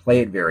usually didn't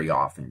play it very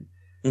often.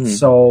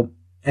 So,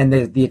 and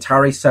the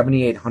Atari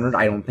 7800,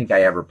 I don't think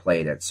I ever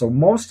played it. So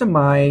most of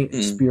my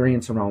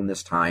experience around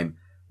this time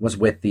was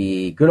with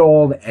the good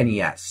old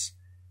NES.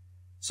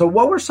 So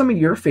what were some of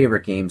your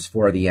favorite games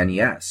for the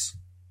NES?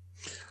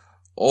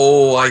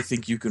 Oh, I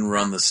think you can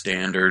run the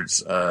standards.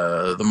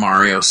 The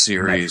Mario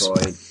series,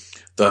 Metroid.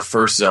 The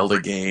first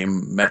Zelda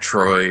game,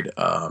 Metroid,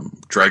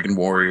 Dragon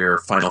Warrior,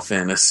 Final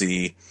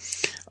Fantasy.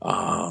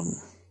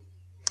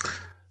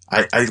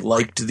 I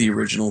liked the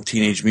original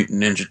Teenage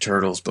Mutant Ninja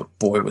Turtles, but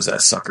boy, was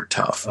that sucker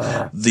tough.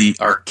 The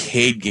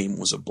arcade game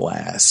was a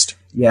blast.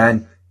 Yeah,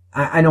 and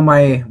I know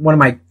one of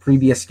my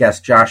previous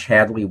guests, Josh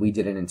Hadley, we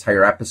did an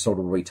entire episode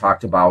where we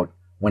talked about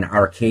when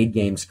arcade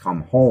games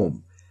come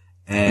home.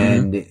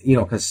 And,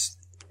 because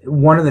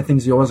one of the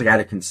things you always got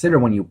to consider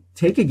when you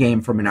take a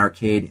game from an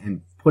arcade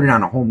and put it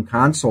on a home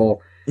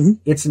console,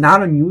 it's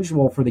not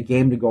unusual for the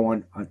game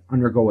to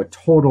undergo a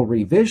total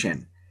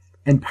revision.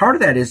 And part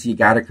of that is you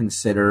got to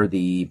consider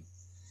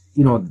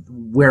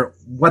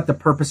what the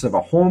purpose of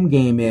a home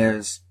game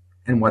is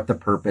and what the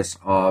purpose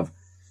of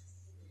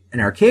an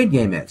arcade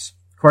game is.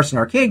 Of course, an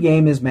arcade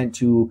game is meant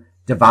to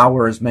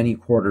devour as many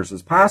quarters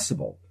as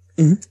possible.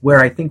 Where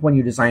I think when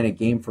you design a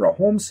game for a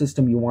home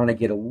system, you want to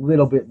get a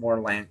little bit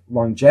more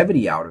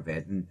longevity out of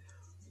it. And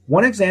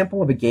one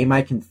example of a game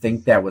I can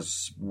think that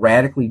was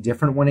radically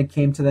different when it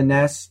came to the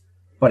NES,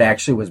 but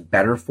actually was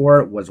better for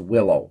it, was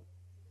Willow.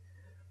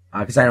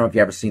 Because I don't know if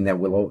you ever seen that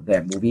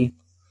movie.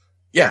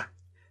 Yeah.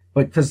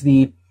 But because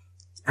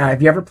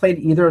have you ever played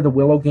either of the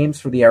Willow games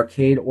for the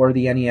arcade or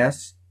the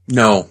NES?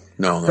 No.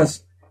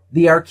 Because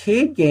the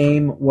arcade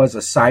game was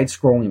a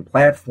side-scrolling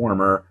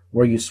platformer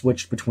where you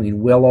switched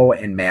between Willow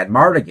and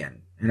Madmartigan.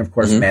 And of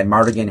course,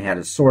 Madmartigan had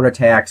his sword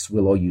attacks,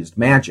 Willow used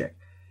magic.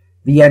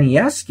 The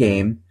NES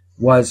game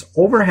was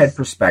overhead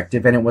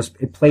perspective, and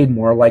it played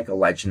more like a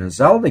Legend of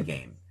Zelda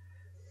game.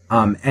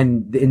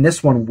 And in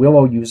this one,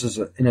 Willow uses,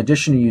 in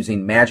addition to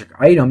using magic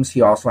items,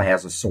 he also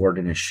has a sword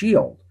and a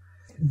shield.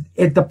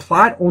 The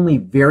plot only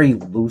very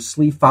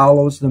loosely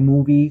follows the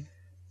movie,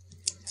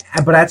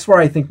 but that's where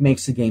I think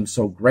makes the game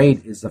so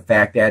great, is the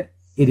fact that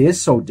it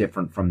is so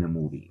different from the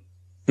movie.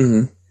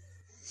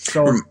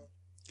 So,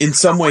 in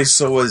some ways,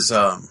 so is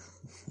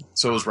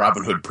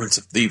Robin Hood, Prince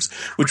of Thieves,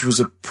 which was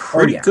a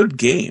pretty good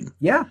game.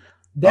 Yeah,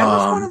 that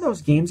was one of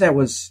those games that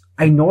was.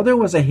 I know there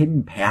was a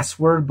hidden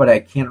password, but I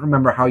can't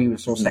remember how you were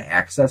supposed to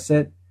access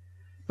it.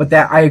 But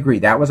I agree,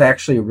 that was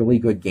actually a really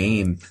good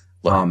game.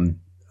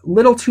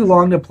 Little too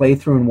long to play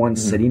through in one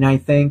sitting, I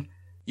think.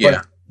 Yeah.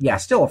 But, yeah,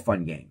 still a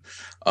fun game.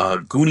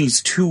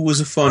 Goonies 2 was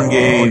a fun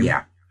game. Oh,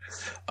 yeah.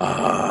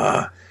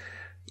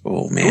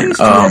 Oh, man. Goonies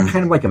 2 had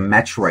kind of like a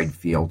Metroid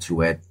feel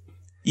to it.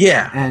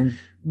 Yeah. And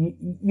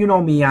you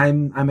know me,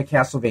 I'm a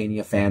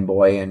Castlevania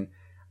fanboy, and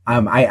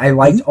I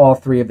liked all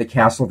three of the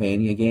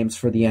Castlevania games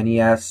for the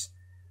NES.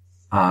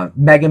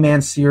 Mega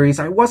Man series,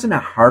 I wasn't a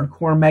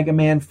hardcore Mega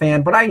Man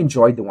fan, but I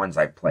enjoyed the ones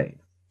I played.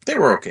 They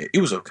were okay.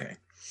 It was okay.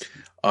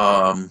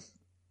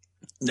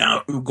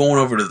 Now, going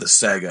over to the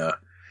Sega,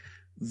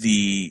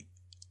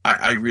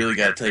 I really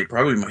got to tell you,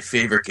 probably my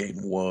favorite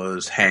game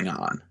was Hang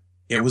On.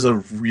 It was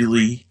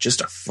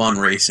just a fun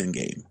racing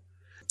game.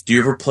 Do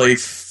you ever play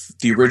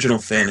the original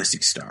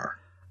Phantasy Star?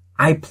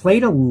 I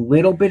played a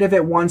little bit of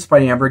it once,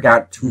 but I never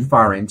got too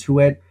far into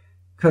it.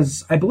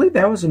 Because I believe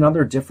that was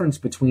another difference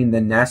between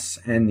the NES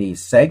and the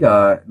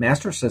Sega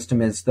Master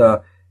System, is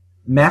the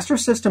Master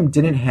System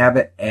didn't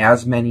have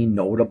as many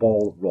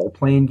notable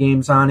role-playing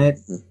games on it.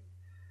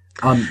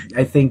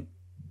 I think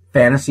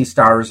Phantasy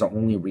Star is the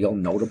only real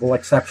notable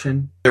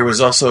exception. There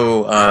was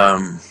also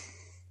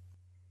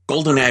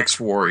Golden Axe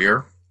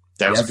Warrior.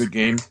 That was a good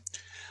game.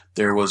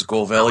 There was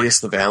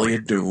Golvellius, the Valley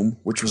of Doom,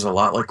 which was a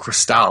lot like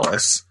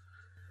Crystallis.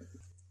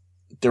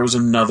 There was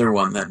another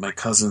one that my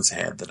cousins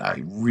had that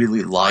I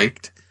really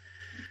liked,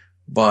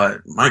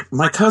 but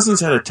my cousins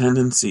had a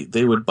tendency,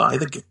 they would buy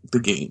the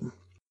game,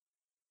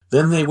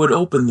 Then they would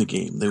open the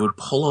game. They would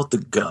pull out the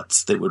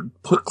guts. They would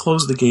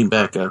close the game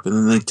back up, and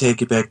then they'd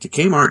take it back to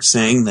Kmart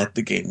saying that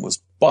the game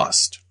was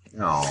bust.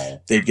 Oh.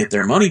 They'd get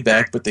their money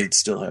back, but they'd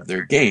still have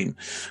their game.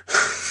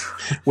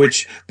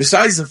 Which,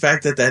 besides the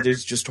fact that that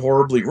is just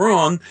horribly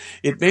wrong,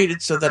 it made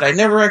it so that I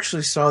never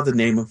actually saw the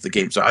name of the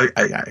game. So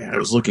I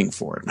was looking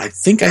for it. And I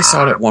think I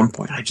saw it at one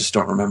point. I just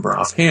don't remember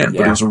offhand.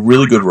 But it was a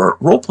really good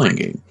role-playing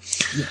game.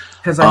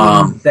 Because,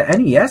 the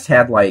NES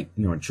had, like,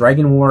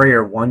 Dragon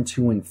Warrior 1,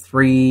 2, and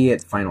 3,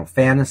 at Final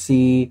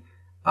Fantasy.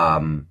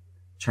 Trying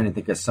to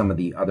think of some of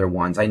the other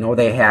ones. I know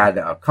they had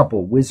a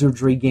couple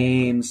Wizardry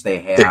games. They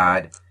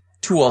had...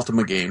 2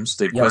 Ultima games.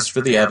 They had Quest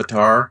for the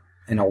Avatar.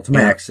 And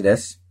Ultima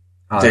Exodus.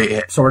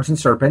 Swords and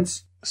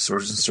Serpents.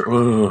 Swords and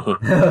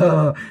Serpents.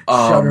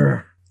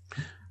 Shudder.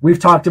 We've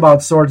talked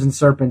about Swords and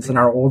Serpents in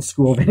our old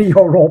school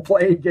video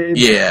role-playing games.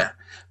 Yeah.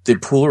 The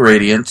Pool of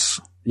Radiance.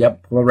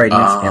 Yep, Pool of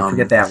Radiance. Can't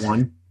forget that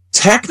one.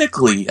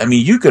 Technically, I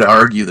mean, you could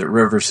argue that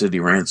River City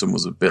Ransom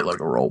was a bit like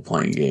a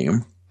role-playing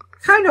game.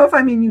 Kind of.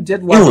 I mean, you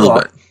did level up. A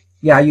little bit.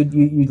 Yeah,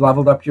 you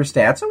leveled up your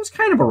stats. It was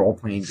kind of a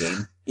role-playing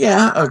game.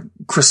 Yeah,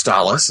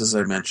 Crystallis, as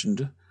I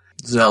mentioned.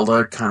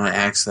 Zelda kind of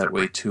acts that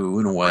way, too,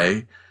 in a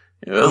way.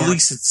 At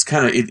least it's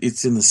kind of,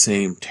 it's in the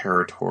same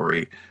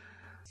territory.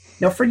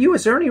 Now, for you,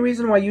 is there any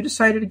reason why you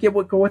decided to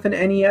go with an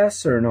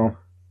NES, or no?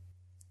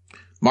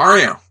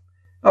 Mario.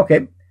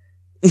 Okay.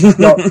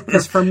 No,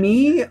 because for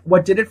me,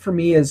 what did it for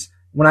me is,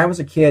 when I was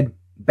a kid,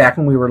 back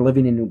when we were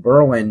living in New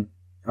Berlin,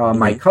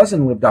 my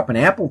cousin lived up in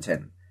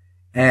Appleton.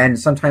 And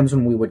sometimes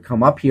when we would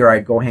come up here,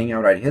 I'd go hang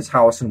out at his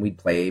house and we'd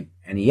play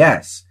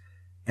NES.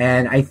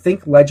 And I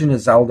think Legend of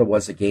Zelda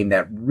was a game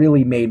that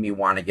really made me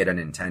want to get a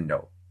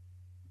Nintendo.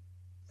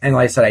 And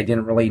like I said, I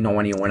didn't really know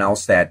anyone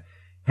else that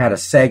had a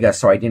Sega,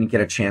 so I didn't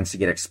get a chance to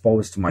get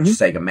exposed to much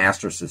Sega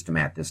Master System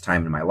at this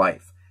time in my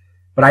life.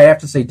 But I have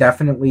to say,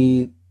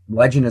 definitely,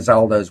 Legend of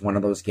Zelda is one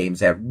of those games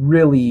that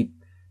really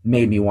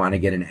made me want to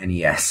get an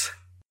NES.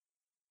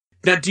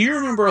 Now, do you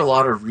remember a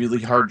lot of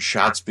really hard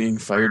shots being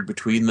fired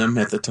between them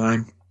at the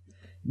time?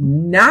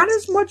 Not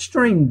as much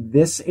during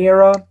this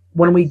era.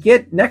 When we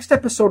get into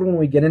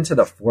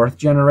the 4th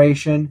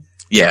generation,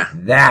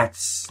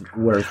 that's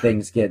where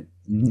things get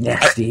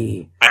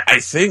nasty. I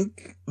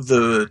think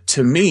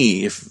to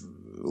me, if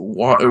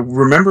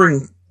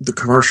remembering the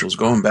commercials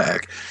going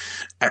back,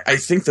 I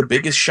think the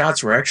biggest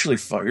shots were actually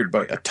fired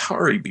by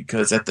Atari,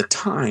 because at the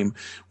time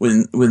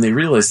when they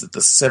realized that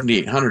the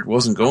 7800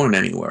 wasn't going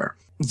anywhere,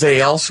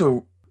 they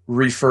also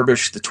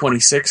refurbished the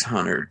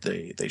 2600.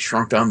 They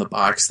shrunk down the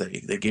box.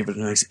 They gave it a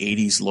nice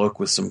 80s look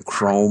with some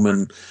chrome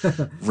and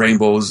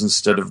rainbows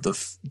instead of the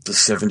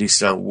 70s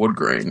style wood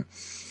grain.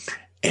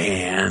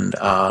 And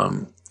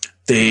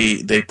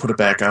they put it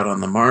back out on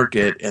the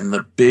market, and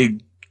the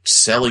big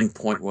selling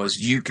point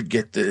was you could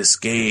get this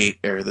game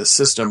or the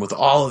system with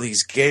all of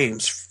these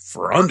games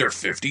for under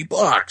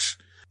 $50.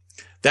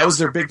 That was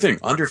their big thing,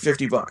 under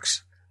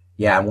 $50.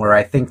 Yeah, where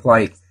I think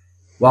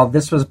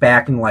this was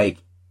back in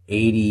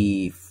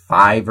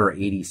 $85 or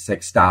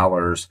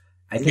 $86.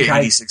 I think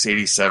 86,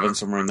 87,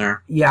 somewhere in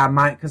there. Yeah,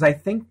 because I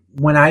think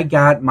when I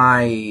got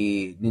my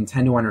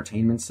Nintendo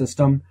Entertainment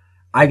System,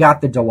 I got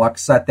the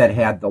deluxe set that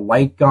had the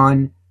light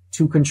gun,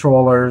 2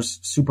 controllers,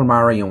 Super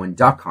Mario, and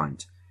Duck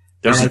Hunt.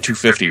 Those are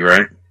 $250,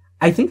 right?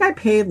 I think I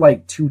paid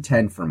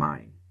 $210 for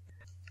mine.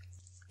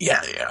 Yeah,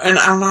 and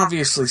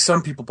obviously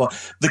some people bought.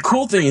 The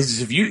cool thing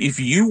is if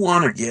you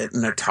want to get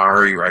an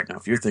Atari right now,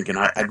 if you're thinking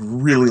I'd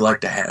really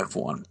like to have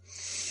one,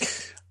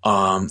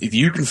 if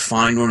you can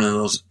find one of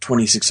those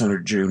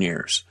 2600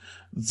 Juniors,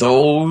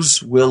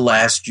 those will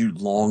last you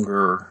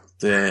longer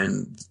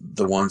than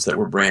the ones that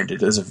were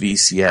branded as a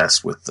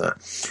VCS with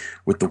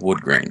the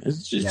wood grain.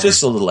 It's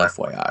just a little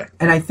FYI.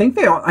 And I think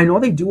I know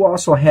they do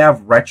also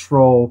have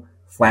retro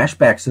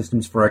flashback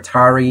systems for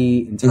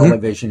Atari,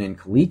 Intellivision, and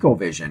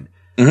ColecoVision.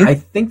 Mm-hmm. I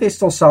think they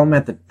still sell them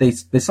at they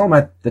sell them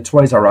at the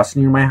Toys R Us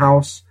near my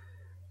house.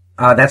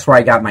 That's where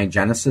I got my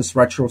Genesis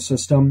retro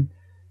system.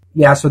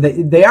 Yeah, so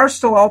they are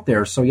still out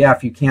there. So yeah,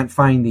 if you can't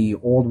find the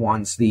old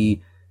ones,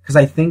 because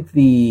I think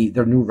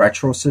their new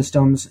retro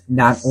systems,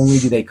 not only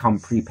do they come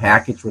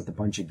prepackaged with a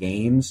bunch of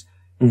games,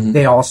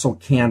 they also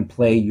can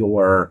play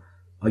your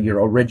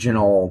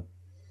original,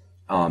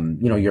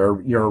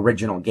 your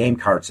original game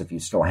carts if you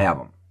still have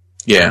them.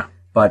 Yeah.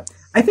 But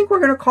I think we're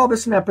going to call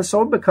this an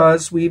episode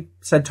because we've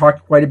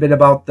talked quite a bit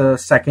about the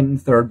 2nd and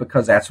 3rd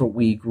because that's what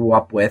we grew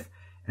up with.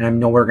 And I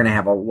know we're going to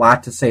have a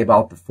lot to say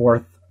about the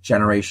 4th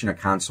generation of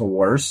console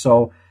wars.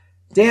 So,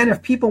 Dan,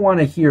 if people want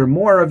to hear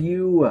more of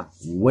you,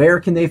 where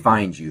can they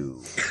find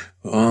you?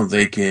 Well,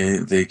 they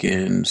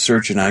can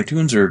search in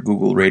iTunes or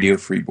Google Radio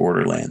Free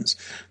Borderlands.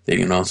 They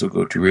can also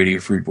go to Radio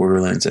Free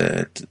Borderlands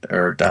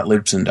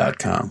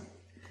 .libsyn.com.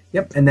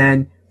 Yep, and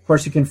then of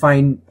course you can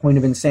find Point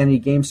of Insanity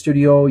Game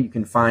Studio. You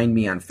can find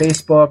me on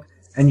Facebook,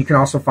 and you can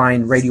also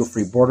find Radio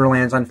Free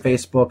Borderlands on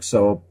Facebook.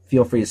 So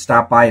feel free to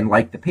stop by and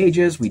like the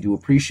pages. We do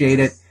appreciate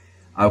it.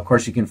 Of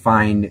course, you can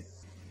find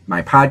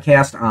my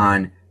podcast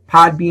on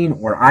Podbean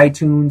or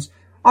iTunes.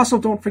 Also,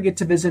 don't forget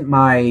to visit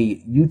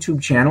my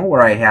YouTube channel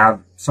where I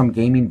have some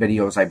gaming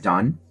videos I've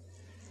done.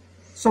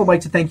 So I'd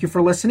like to thank you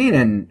for listening,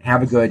 and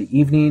have a good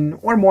evening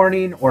or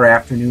morning or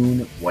afternoon,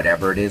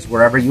 whatever it is,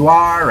 wherever you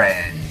are,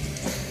 and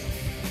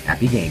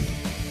happy gaming.